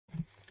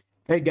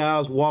Hey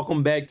guys,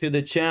 welcome back to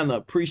the channel.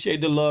 Appreciate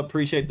the love,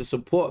 appreciate the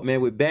support,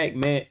 man. We're back,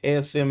 man.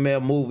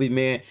 SML movie,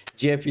 man.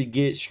 Jeffy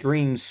gets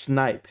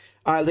sniped.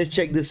 All right, let's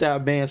check this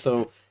out, man.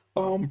 So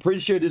I'm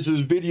pretty sure this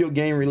was video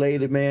game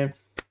related, man.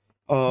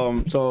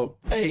 So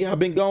hey, I've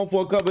been gone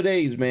for a couple of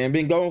days, man.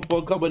 Been gone for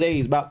a couple of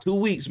days, about 2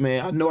 weeks,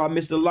 man. I know I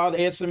missed a lot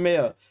of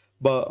SML,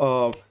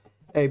 but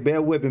hey,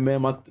 bear with me,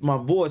 man. My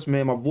voice,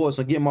 man. I'm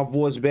getting my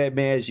voice back,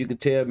 man. As you can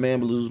tell,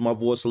 man, I'm losing my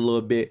voice a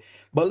little bit.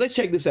 But let's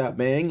check this out,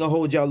 man. Ain't gonna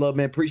hold y'all up,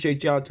 man.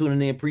 Appreciate y'all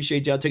tuning in.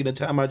 Appreciate y'all taking the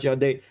time out y'all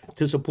day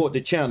to support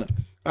the channel.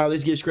 All right,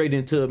 let's get straight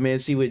into it, man.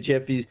 See what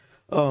Jeffy's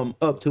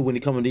up to when it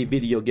comes to these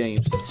video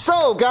games.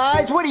 So,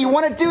 guys, what do you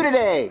want to do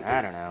today?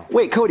 I don't know.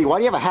 Wait, Cody, why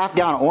do you have a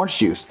half-gallon of orange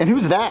juice? And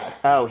who's that?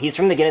 Oh, he's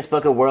from the Guinness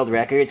Book of World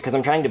Records because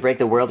I'm trying to break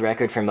the world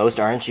record for most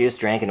orange juice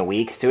drank in a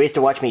week. So he has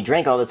to watch me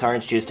drink all this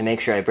orange juice to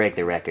make sure I break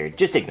the record.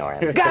 Just ignore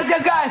him. Guys,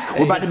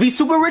 we're about to be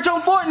super rich on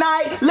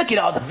Fortnite. Look at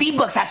all the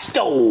V-Bucks I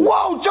stole.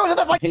 Whoa, Joseph,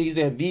 that's like... He's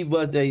that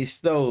V-Bucks that he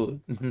stole.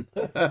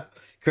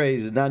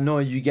 Crazy. Not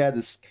knowing you got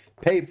to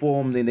pay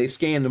for them, then they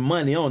scan the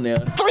money on there.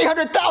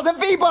 300,000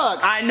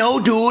 V-Bucks! I know,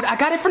 dude. I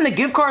got it from the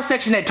gift card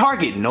section at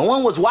Target. No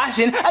one was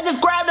watching. I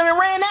just grabbed them and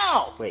ran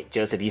out. Wait,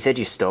 Joseph, you said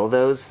you stole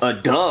those?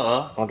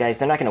 Duh. Well, guys,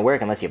 they're not going to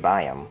work unless you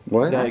buy them.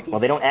 What? Exactly.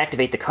 Well, they don't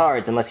activate the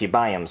cards unless you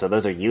buy them, so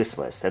those are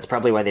useless. That's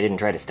probably why they didn't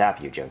try to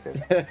stop you,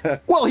 Joseph.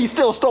 Well, he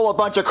still stole a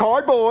bunch of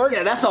cardboard.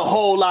 Yeah, that's a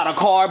whole lot of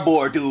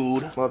cardboard,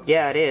 dude. Well,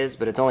 yeah, it is,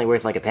 but it's only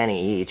worth like a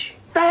penny each.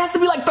 That has to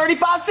be like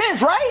 35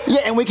 cents, right?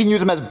 Yeah, and we can use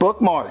them as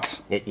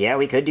bookmarks. Yeah,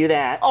 we could do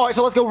that. All right,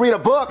 so let's go read a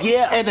book.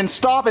 Yeah. And then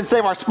stop and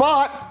save our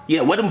spot.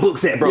 Yeah, where them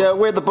books at, bro? Yeah,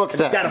 where the books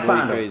at? Gotta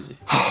find them. Crazy.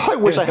 I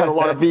wish I had a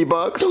lot of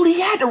V-Bucks. Dude,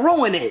 he had to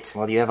ruin it.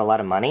 Well, do you have a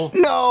lot of money?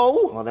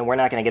 No. Well, then we're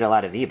not going to get a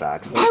lot of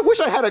V-Bucks. I wish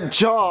I had a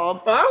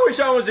job. I wish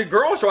I was a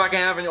girl so I can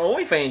have an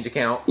OnlyFans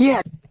account. Yeah.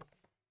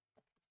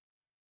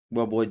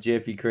 Well, boy,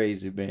 Jeffy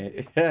crazy,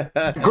 man.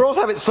 Girls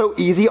have it so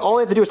easy. All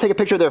they have to do is take a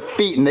picture of their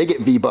feet and they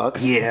get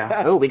V-Bucks.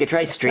 Yeah. Oh, we could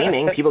try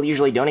streaming. People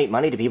usually donate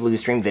money to people who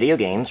stream video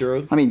games.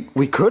 True. I mean,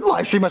 we could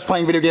live stream us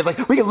playing video games.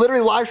 Like, we could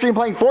literally live stream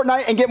playing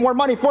Fortnite and get more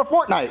money for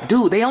Fortnite.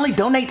 Dude, they only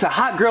donate to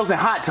hot girls in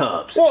hot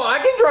tubs. Well, I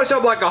can dress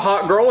up like a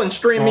hot girl and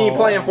stream me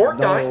playing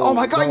Fortnite. Oh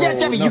my god, yeah,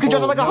 Jeffy, you can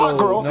dress up like a hot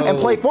girl and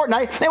play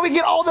Fortnite, and we can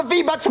get all the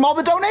V-Bucks from all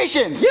the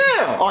donations.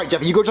 Yeah. All right,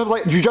 Jeffy, you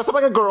dress up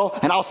like a girl,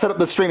 and I'll set up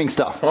the streaming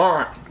stuff. All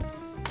right.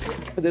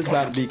 This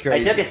about to be I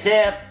crazy. took a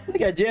sip.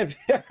 Look at Jeffy.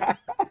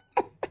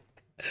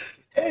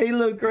 Hey, he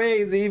look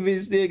crazy. Even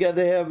still got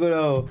the helmet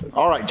on.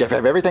 All right, Jeffy, I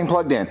have everything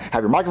plugged in. I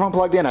have your microphone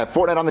plugged in. I have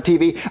Fortnite on the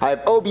TV. I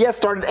have OBS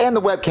started and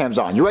the webcam's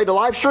on. You ready to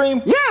live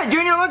stream? Yeah,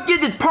 Junior, let's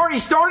get this party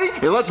started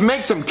and let's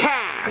make some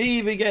cash. He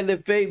even got the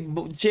fake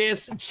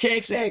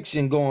checks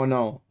action going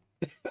on.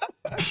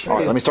 All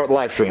right, let me start the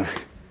live stream.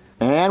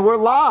 And we're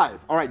live.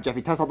 All right,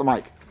 Jeffy, test out the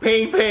mic.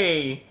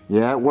 Ping.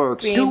 Yeah, it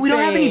works. Dude, we don't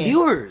have any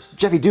viewers.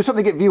 Jeffy, do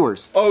something to get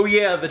viewers. Oh,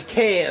 yeah, the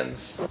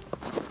cans.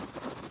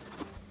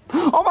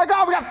 Oh my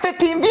god, we got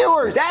 15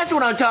 viewers! That's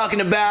what I'm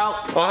talking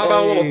about. Oh, how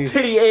about a little Hey.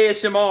 titty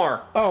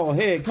ASMR? Oh,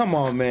 hey, come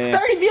on, man.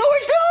 30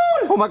 viewers,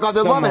 dude? Oh my god,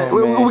 they're Come loving on,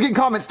 it. man. We're getting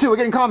comments too. We're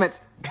getting comments.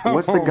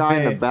 What's the on, guy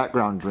in the man.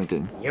 background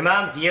drinking? Your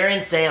mom's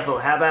urine sample.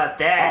 How about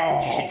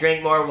that? She should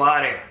drink more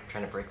water. I'm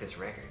trying to break this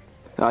record.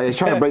 He's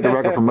trying to break the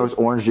record for most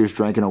orange juice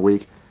drank in a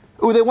week.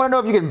 Ooh, they want to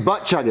know if you can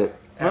butt chug it.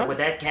 Would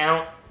that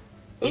count?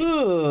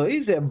 Ugh,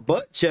 he said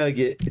butt chug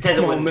it. It says it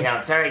Come on, wouldn't man.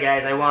 count. Sorry,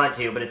 guys, I want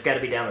to, but it's got to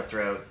be down the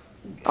throat.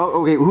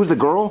 Oh, okay. Who's the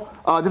girl?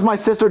 This is my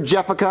sister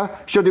Jeffica.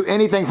 She'll do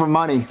anything for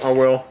money. I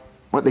will.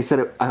 What they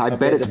said? I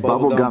bet it's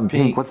bubblegum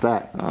pink. What's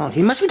that?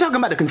 He must be talking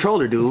about the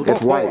controller, dude.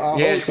 It's white.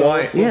 Yeah, it's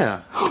white.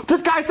 Yeah.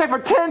 This guy said for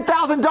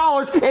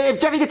 $10,000,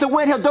 if Jeffy gets a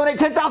win, he'll donate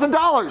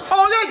 $10,000.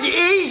 Oh, that's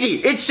easy.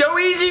 It's so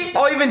easy.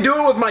 I'll even do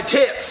it with my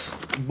tits.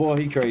 Boy,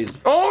 he crazy.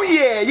 Oh,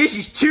 yeah, this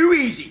is too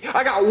easy.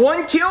 I got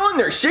 1 kill and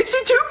there's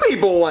 62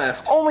 people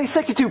left. Only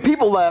 62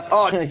 people left.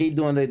 Oh, He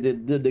doing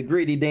the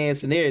gritty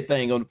dance and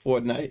everything on the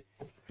Fortnite.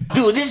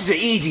 Dude, this is an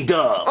easy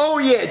dub. oh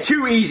yeah,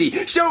 too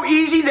easy. So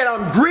easy that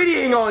I'm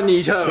grittying on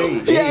these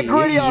hoes. Yeah,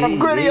 gritty on him,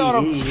 gritty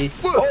on him.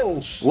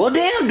 Oh, Well,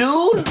 damn,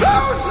 dude. Who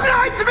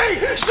sniped me?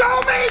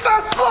 Show me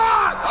the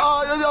slot!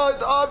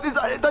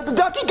 The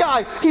ducky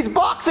guy, he's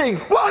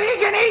boxing. Well, he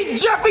can eat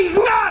Jeffy's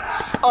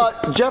nuts!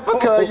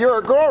 Jeffica, you're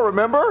a girl,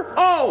 remember?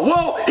 Oh,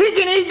 well, he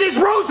can eat this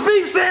roast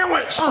beef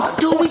sandwich! Oh,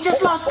 dude, we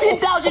just lost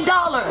 $10,000.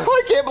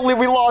 I can't believe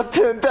we lost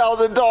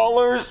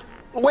 $10,000.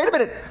 Wait a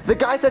minute, the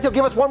guy says he'll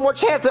give us one more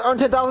chance to earn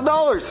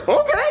 $10,000.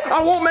 Okay,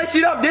 I won't mess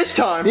it up this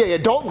time. Yeah,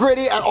 don't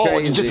gritty at all.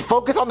 Crazy. Just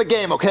focus on the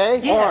game,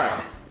 okay? All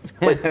right.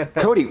 Wait,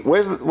 Cody,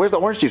 where's the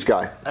orange juice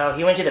guy? Oh,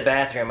 he went to the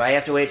bathroom. I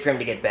have to wait for him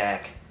to get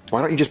back.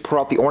 Why don't you just pour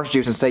out the orange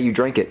juice and say you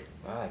drank it?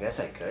 Well, I guess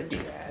I could do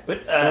that.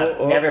 But,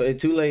 never. never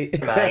Too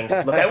late. mind.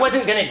 Look, I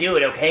wasn't gonna do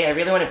it, okay? I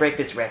really want to break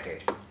this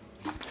record. All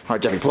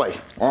right, Jeffy, play.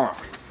 All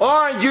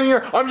right,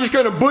 Junior, I'm just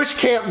gonna bush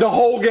camp the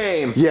whole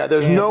game. Yeah,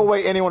 there's no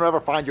way anyone will ever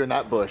find you in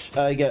that bush.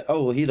 He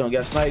done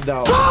got sniped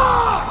out.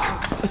 How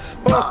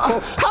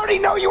did he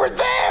know you were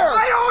there?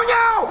 I don't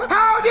know!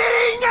 How did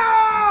he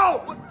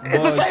know?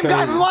 It's the same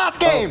guy from last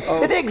game.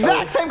 It's the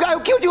exact same guy who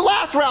killed you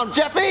last round,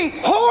 Jeffy.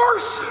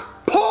 Horse!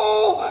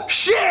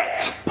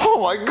 Bullshit! Oh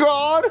my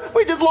God,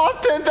 we just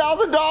lost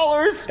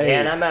 $10,000. Yeah,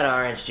 and I'm out of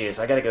orange juice.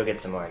 I gotta go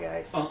get some more,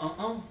 guys.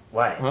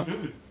 What? Huh?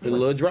 A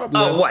little drop.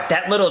 Oh, what?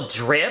 That little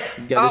drip?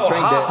 gotta Oh,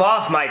 drink hop that.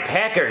 off my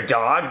pecker,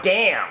 dog.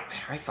 Damn.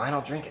 Alright, fine,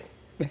 I'll drink it.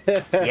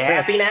 You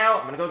happy now?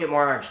 I'm gonna go get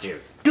more orange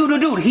juice. Dude,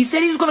 he said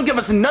he was gonna give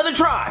us another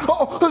try.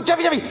 Oh,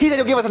 Jeffy, he said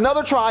he'll give us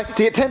another try to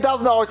get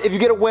 $10,000 if you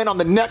get a win on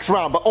the next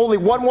round, but only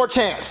one more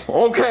chance.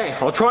 Okay,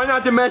 I'll try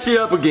not to mess it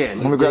up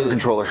again. Let me grab the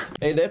controller.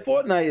 Hey, that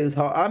Fortnite is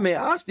hard. I mean,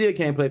 I still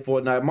can't play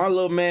Fortnite. My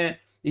little man,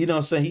 you know what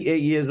I'm saying? He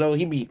 8 years old.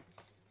 He be,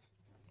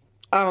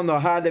 I don't know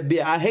how to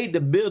be. I hate the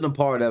building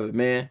part of it,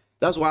 man.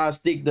 That's why I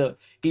stick to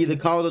either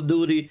Call of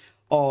Duty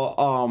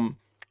or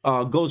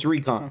Ghost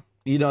Recon.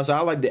 You know, so I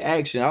like the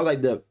action. I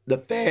like the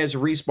fast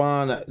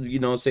respawn. You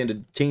know what I'm saying?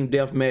 The team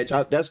deathmatch.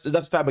 That's the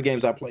type of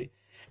games I play.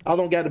 I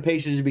don't got the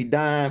patience to be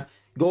dying.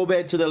 Go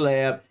back to the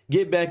lab.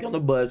 Get back on the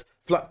bus.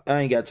 Fly.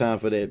 I ain't got time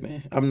for that,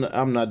 man. I'm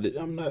not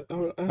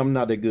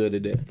that good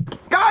at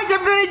that. Guys, I'm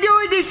gonna do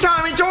it this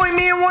time. It's only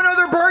me and one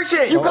other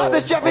person. You got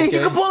this, Jeffy. Okay. You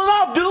can pull it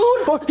off, dude.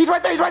 Oh, he's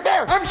right there. He's right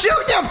there. I'm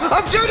shooting him.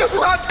 I'm shooting him.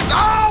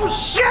 Oh,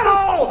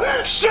 shithole!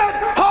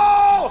 Shithole!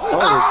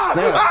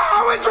 snap.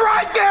 Oh, it's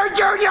right there,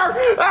 Junior.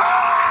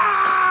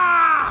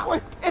 Ah!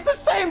 Wait, it's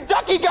the same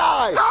ducky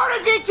guy. How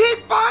does he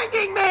keep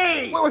finding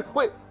me?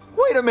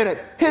 Wait a minute.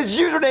 His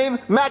username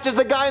matches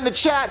the guy in the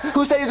chat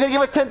who said he was gonna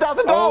give us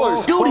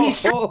 $10,000. Dude,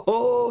 he's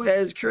Oh,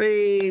 that's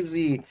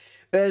crazy.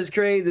 That's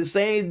crazy. The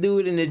same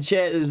dude in the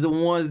chat is the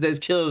ones that's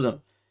killing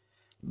them.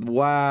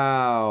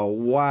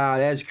 Wow,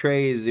 that's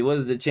crazy. What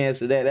is the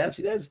chance of that?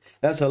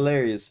 That's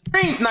hilarious.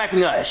 stream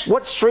sniping us.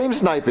 What's stream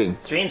sniping?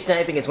 Stream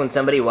sniping is when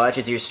somebody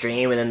watches your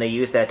stream and then they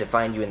use that to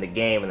find you in the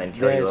game and then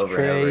kill you That's over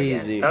and over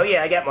crazy. again. Oh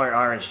yeah, I got more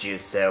orange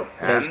juice, so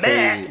That's I'm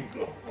back.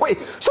 crazy. Wait,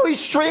 so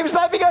he's stream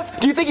sniping us?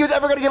 Do you think he was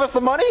ever gonna give us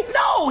the money?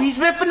 No, he's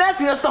been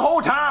finessing us the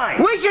whole time.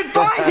 We should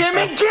find him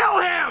and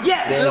kill him.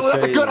 Yes.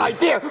 That's a good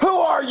idea. Who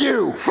are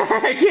you?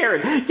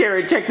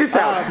 Karen, check this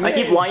out. I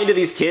keep lying to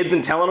these kids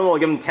and telling them I'll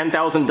give them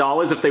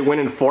 $10,000 if they win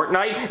in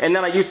Fortnite, and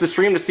then I use the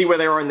stream to see where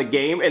they are in the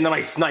game, and then I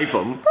snipe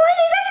them. Boydie,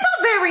 that's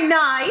not very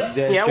nice.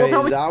 That's Yeah, well, crazy.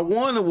 tell me- I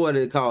wonder what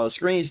it called,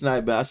 screen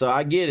sniper. So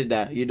I get it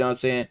now. You know what I'm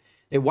saying?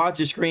 They watch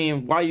your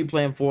screen while you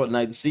playing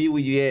Fortnite to see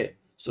where you at.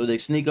 So they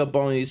sneak up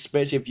on you,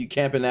 especially if you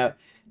camping out,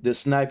 to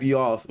snipe you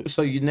off.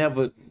 So you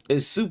never.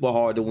 It's super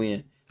hard to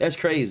win. That's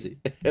crazy.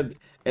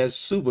 That's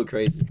super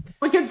crazy.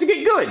 The kids to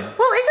get good. Well,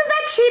 isn't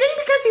that cheating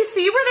because you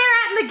see where they're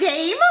at in the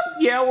game?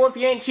 Yeah, well, if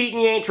you ain't cheating,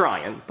 you ain't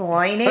trying.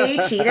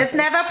 Boydie, cheaters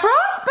never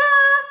prosper.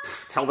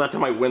 Tell that to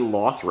my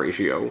win-loss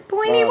ratio.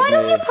 Boydie, why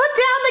don't you put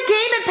down the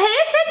game and pay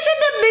attention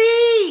to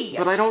me?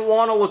 But I don't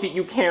want to look at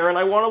you, Karen.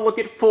 I want to look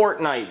at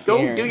Fortnite. Go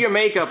Karen. do your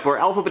makeup or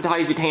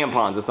alphabetize your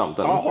tampons or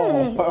something.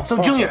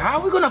 So, Junior, how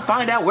are we gonna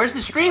find out where's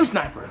the stream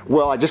sniper?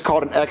 Well, I just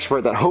called an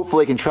expert that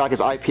hopefully can track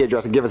his IP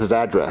address and give us his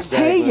address.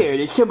 Hey there,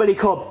 there's somebody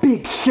called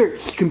Big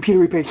Search Computer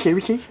Repair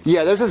Services.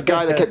 Yeah, there's this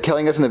guy that kept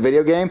killing us in the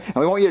video game, and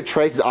we want you to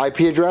trace his IP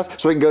address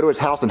so we can go to his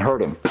house and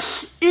hurt him.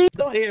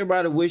 Don't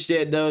everybody wish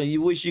that though?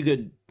 You wish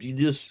you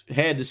just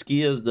had the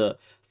skills to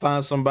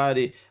find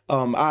somebody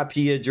IP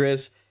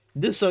address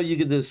just so you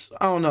could just,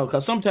 I don't know,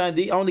 because sometimes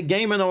on the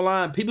gaming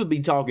online, people be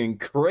talking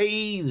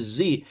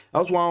crazy.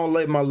 That's why I don't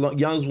let my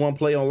youngest one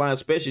play online,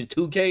 especially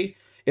 2K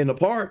in the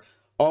park.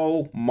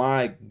 Oh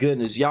my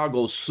goodness, y'all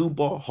go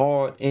super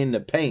hard in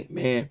the paint,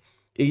 man.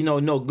 You know,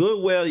 no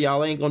good well,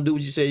 y'all ain't gonna do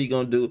what you say you're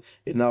gonna do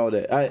and all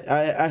that.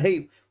 I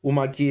hate when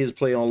my kids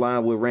play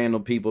online with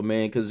random people,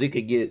 man, because it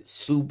could get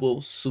super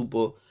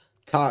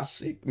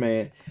toxic,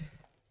 man.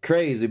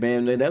 Crazy,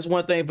 man. And that's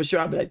one thing for sure.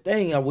 I'd be like,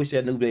 dang, I wish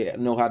I knew they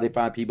know how they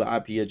find people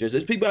IP addresses.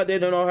 There's people out there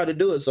that don't know how to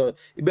do it, so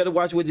you better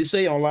watch what you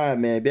say online,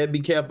 man. You better be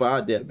careful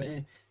out there,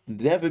 man.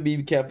 Definitely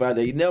be careful out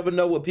there. You never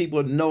know what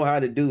people know how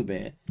to do,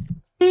 man.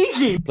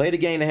 Easy! Play the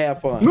game to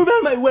have fun. Move out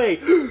of my way!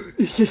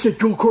 Is this a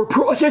dual-core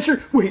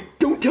processor? Wait,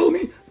 don't tell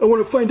me! I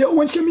want to find out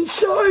once I'm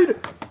inside!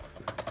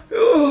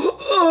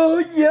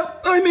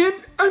 Yep,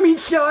 I'm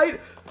inside!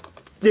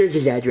 There's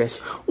his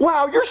address.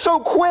 Wow, you're so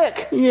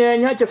quick! Yeah,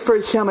 not the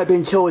first time I've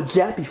been told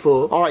that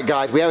before. All right,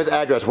 guys, we have his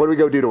address. What do we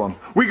go do to him?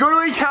 We go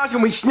to his house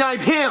and we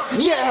snipe him.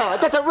 Yeah,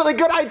 that's a really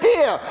good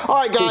idea! All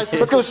right, guys,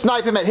 let's go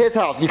snipe him at his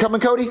house. You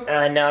coming, Cody?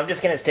 No, I'm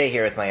just gonna stay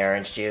here with my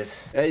orange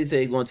juice. They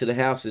say going to the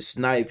house to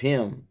snipe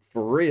him.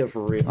 For real.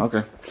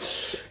 Okay.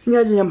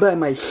 Now that I'm by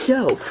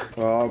myself.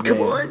 Oh, man.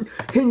 Come on,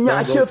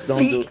 Hinata don't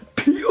feet,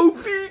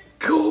 POV,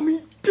 call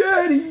me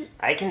daddy.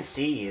 I can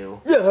see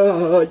you.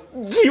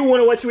 You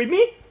want to watch with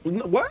me?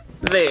 What?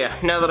 There,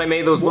 now that I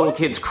made those little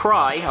kids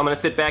cry, I'm gonna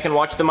sit back and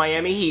watch the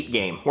Miami Heat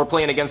game. We're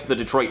playing against the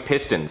Detroit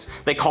Pistons.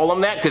 They call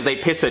them that because they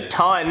piss a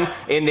ton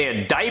in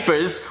their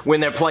diapers when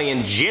they're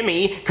playing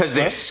Jimmy because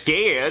they're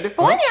scared.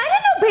 Boydie, I didn't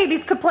know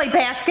babies could play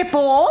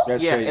basketball.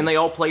 That's Yeah, crazy. and they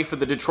all play for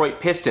the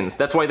Detroit Pistons.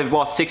 That's why they've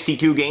lost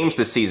 62 games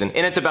this season,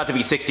 and it's about to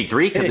be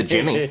 63 because of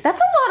Jimmy.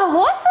 That's a lot of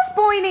losses,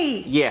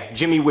 Boydie. Yeah,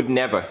 Jimmy would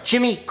never.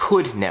 Jimmy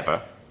could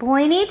never.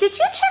 Boydie, did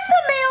you check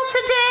the mail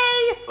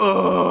today?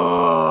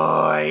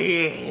 Oh, I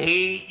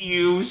hate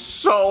you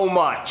so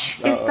much.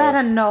 Is that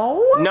a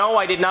no? No,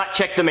 I did not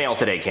check the mail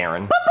today,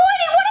 Karen. But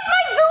Boydie, what if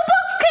my zoo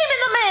books came in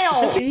the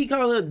mail? He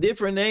called her a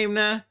different name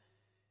now.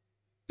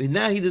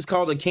 Now he just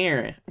called her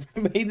Karen.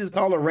 He just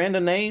called her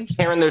random names.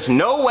 Karen, there's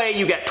no way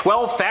you get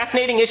 12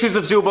 fascinating issues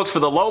of Zoo Books for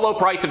the low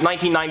price of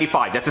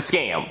 $19.95. That's a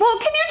scam. Well,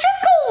 can you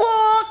just go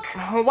look?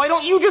 Why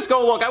don't you just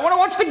go look? I want to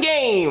watch the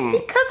game.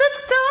 Because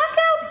it's dark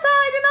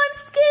outside and I'm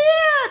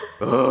scared.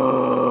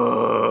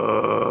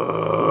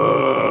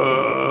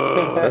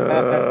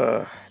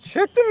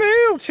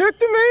 Check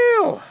the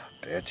mail,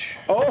 bitch.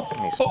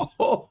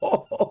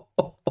 Oh.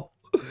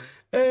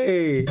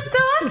 Hey. It's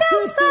dark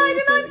outside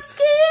and I'm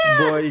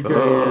scared. Boy,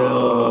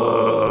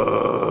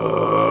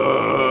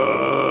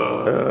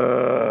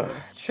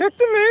 Check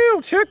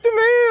the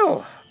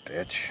mail,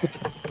 bitch.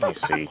 Let me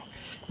see.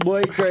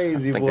 Boy,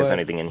 crazy, I think there's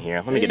anything in here.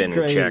 Let me get in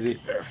and check.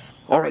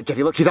 All right,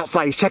 Jeffy, look, he's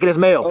outside. He's checking his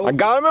mail. I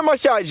got him in my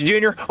sights,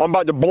 Junior. I'm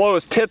about to blow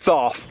his tits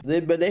off.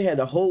 But they had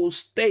a whole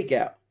stake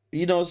out.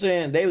 You know what I'm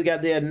saying? They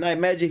got there at night.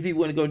 Imagine if he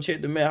wouldn't go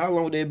check the mail. How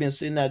long would they have been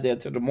sitting out there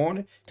till the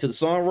morning? Till the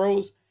sun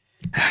rose?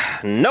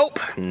 Nope,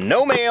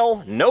 no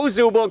mail, no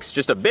Zoo Books,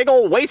 just a big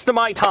old waste of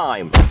my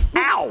time.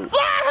 Ow!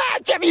 Ah,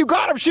 Jeffy, you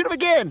got him. Shoot him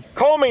again.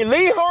 Call me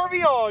Lee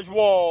Harvey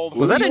Oswald.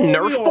 Was that a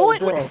Nerf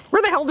bullet?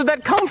 Where the hell did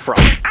that come from?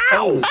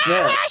 Ow!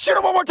 Snap. Ah, shoot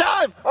him one more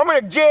time. I'm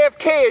gonna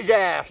JFK his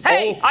ass.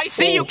 Hey, I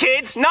see you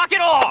kids! Knock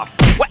it off!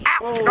 What?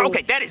 Ow!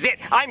 Okay, that is it.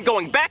 I'm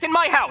going back in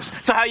my house.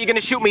 So how are you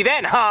gonna shoot me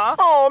then, huh?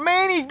 Oh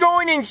man, he's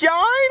going inside?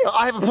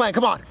 I have a plan.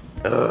 Come on.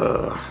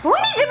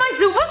 Boydie, did my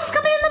zoo books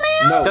come in the mail?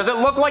 No. Does it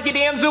look like your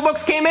damn Zoo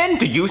Books came in?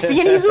 Do you see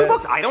any Zoo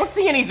Books? I don't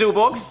see any Zoo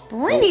Books.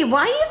 Boydie,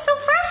 why are you so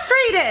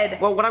frustrated?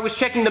 Well, when I was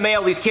checking the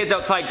mail, these kids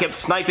outside kept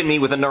sniping me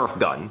with a Nerf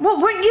gun.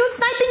 Well, weren't you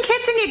sniping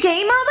kids in your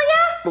game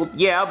earlier? Well,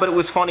 yeah, but it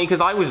was funny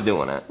because I was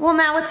doing it. Well,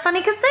 now it's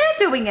funny because they're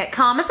doing it.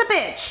 Calm as a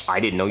bitch. I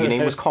didn't know your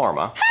name was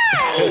Karma.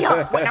 Hey!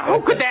 What, now,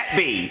 who could that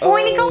be?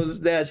 Boydie, go. What's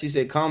that? She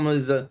said, "Karma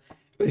is a."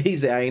 He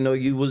said, "I didn't know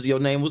your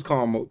name was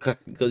Karma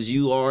because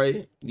you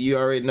already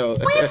know."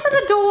 Answer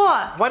the door.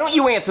 Why don't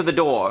you answer the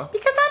door?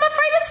 Because I'm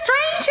afraid of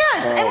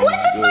strangers. And what if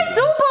it's my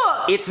zoo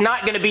books? It's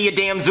not going to be your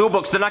damn Zoo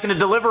Books. They're not going to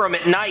deliver them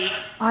at night.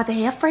 Are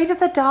they afraid of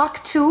the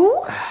dark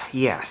too?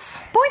 Yes.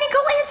 Boydie,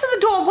 go answer the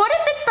door. What if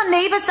it's the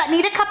neighbors that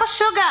need a cup of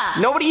sugar?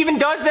 Nobody even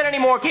does that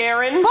anymore,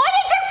 Karen. Boydie,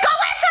 just go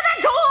answer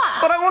the door.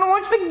 But I want to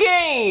watch the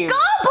game. Go,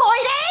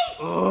 Boydie.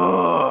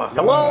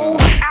 Hello?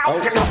 Ow!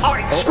 All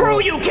right,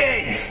 screw you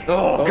kids!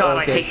 Oh, God,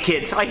 okay. I hate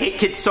kids. I hate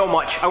kids so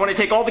much. I want to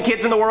take all the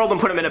kids in the world and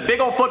put them in a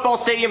big old football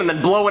stadium and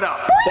then blow it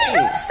up. Boydie,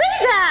 don't say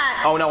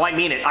that. Oh, no, I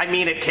mean it. I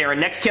mean it, Karen.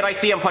 Next kid I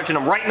see, I'm punching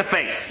him right in the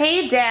face.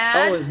 Hey,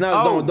 Dad. Oh, it's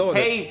not his own daughter.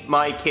 Hey,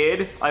 my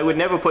kid. I would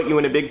never put you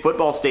in a big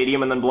football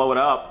stadium and then blow it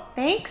up.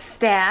 Thanks,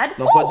 Dad.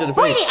 Don't punch in the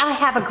face. Boydie, I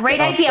have a great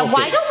idea. okay.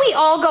 Why don't we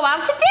all go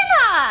out to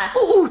dinner?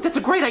 Ooh, that's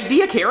a great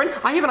idea, Karen.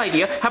 I have an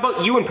idea. How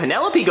about you and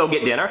Penelope go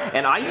get dinner,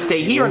 and I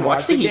stay here and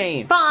watch the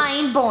game?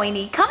 Fine,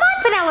 Boydie. Come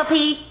on,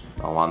 Penelope.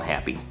 Oh, I'm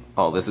happy.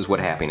 Oh, this is what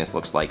happiness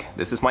looks like.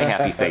 This is my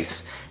happy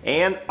face.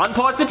 And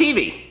unpause the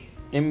TV.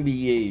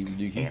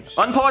 NBA.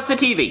 Unpause the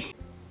TV.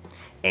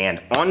 And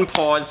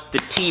unpause the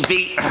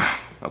TV.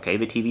 Okay,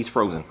 the TV's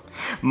frozen.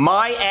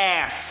 My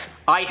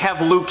ass. I have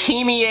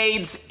leukemia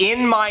AIDS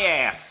in my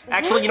ass.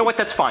 Actually, you know what?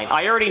 That's fine.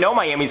 I already know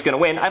Miami's gonna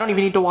win. I don't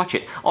even need to watch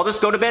it. I'll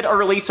just go to bed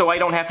early so I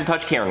don't have to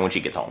touch Karen when she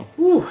gets home.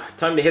 Whew,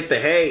 time to hit the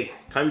hay.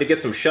 Time to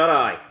get some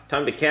shut-eye.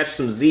 Time to catch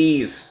some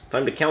Z's.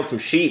 Time to count some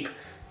sheep.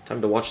 Time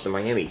to watch the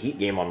Miami Heat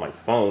game on my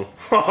phone.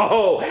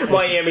 Oh,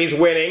 Miami's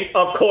winning.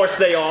 Of course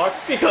they are.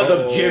 Because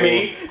of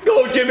Jimmy.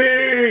 Go,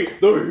 Jimmy!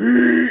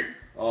 The Heat!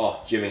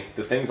 Oh, Jimmy,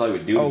 the things I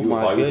would do to you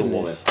if I was a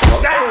woman.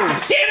 Oh, damn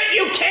it,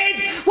 you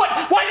kids! What?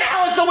 Why the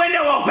hell is the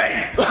window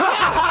open?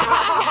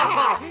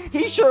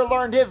 He sure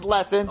learned his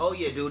lesson. Oh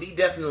yeah, dude, he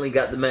definitely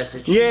got the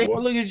message. Yeah.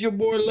 Boy, look at your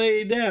boy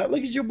laid out.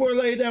 Look at your boy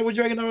laid out. We're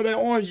drinking all that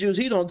orange juice.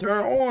 He don't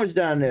turn orange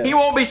down there. He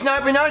won't be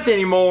sniping us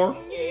anymore.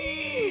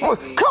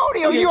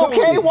 Cody, are you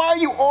okay? Why are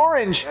you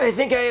orange? I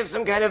think I have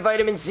some kind of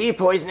vitamin C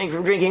poisoning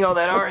from drinking all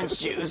that orange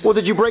juice. Well,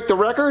 did you break the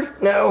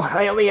record? No,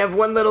 I only have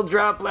one little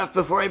drop left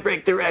before I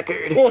break the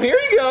record. Well, here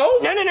you go.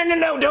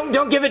 No,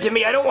 don't give it to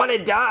me. I don't want to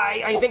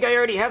die. I think I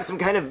already have some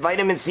kind of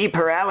vitamin C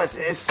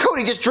paralysis.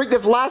 Cody, just drink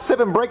this last sip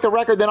and break the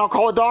record, then I'll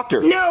call a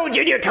doctor. No,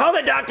 Junior, call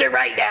the doctor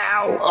right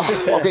now.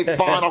 Okay,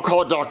 fine, I'll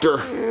call a doctor.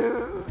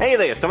 Hey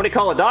there, somebody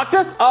call a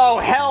doctor? Oh,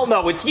 hell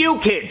no, it's you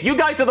kids. You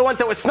guys are the ones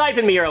that were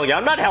sniping me earlier.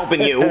 I'm not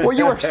helping you. Well,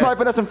 you were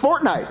sniping us in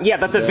Fortnite. Yeah,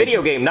 that's a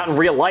video game, not in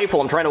real life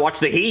while I'm trying to watch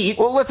the Heat.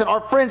 Well, listen, our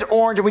friend's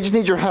orange and we just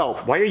need your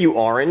help. Why are you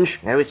orange?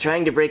 I was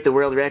trying to break the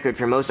world record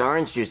for most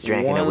orange juice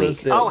drank in a week.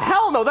 Oh,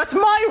 hell no, that's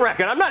my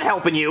record. I'm not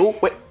helping you.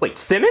 Wait,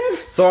 Simmons?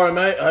 Sorry,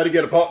 mate. I had to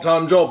get a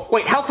part-time job.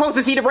 Wait, how close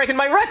is he to breaking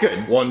my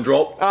record? One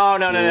drop. Oh,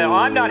 no,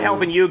 I'm not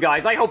helping you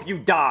guys. I hope you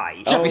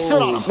die. Jeffy,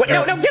 sit on him. Wait,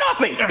 no, get off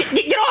me!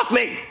 Get off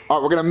me! All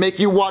right, we're gonna make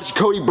you watch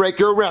Cody break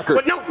your record.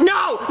 But no,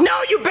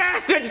 you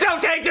bastards!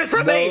 Don't take this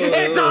from me!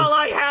 It's all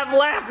I have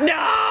left!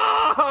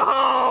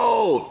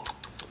 No!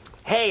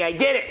 Hey, I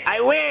did it! I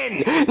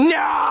win! No!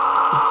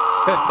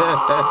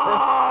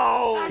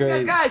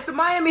 Guys, the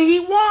Miami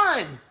Heat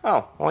won!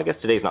 Oh, well, I guess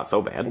today's not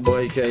so bad.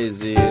 Boy,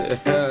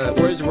 KZ.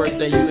 Where's the worst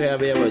thing you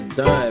have ever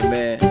done,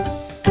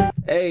 man?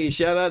 Hey,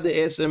 shout out to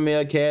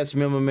SML cast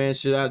member, man.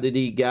 Shout out to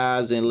these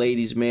guys and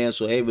ladies, man,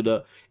 so able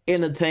to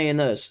entertain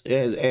us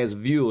as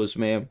viewers,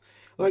 man.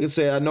 Like I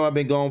said, I know I've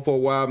been gone for a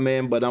while,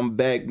 man, but I'm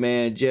back,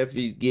 man.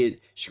 Jeffy get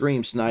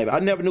Stream Snipe.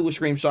 I never knew what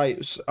Stream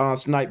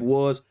Snipe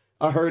was.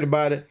 I heard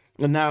about it,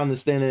 and now I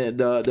understand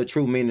the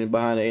true meaning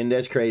behind it, and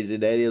that's crazy.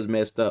 That is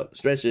messed up,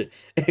 especially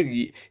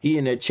if he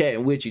in there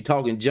chatting with you,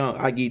 talking junk.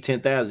 I give you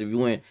 10,000 if you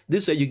win.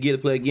 This so you get to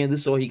play again.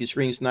 This so he can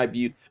Stream Snipe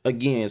you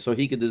again, so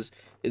he could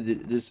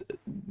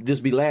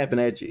just be laughing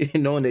at you,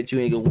 knowing that you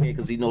ain't gonna win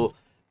because he know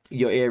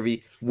your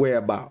every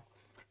whereabout.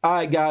 All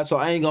right, guys, so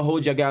I ain't gonna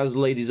hold y'all guys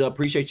ladies up.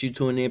 Appreciate you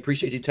tuning in.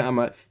 Appreciate your time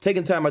out,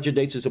 taking time out your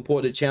day to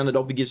support the channel.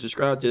 Don't forget to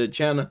subscribe to the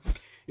channel.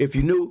 If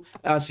you're new,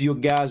 I'll see you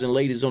guys and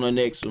ladies on the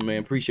next one, man.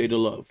 Appreciate the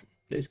love.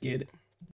 Let's get it.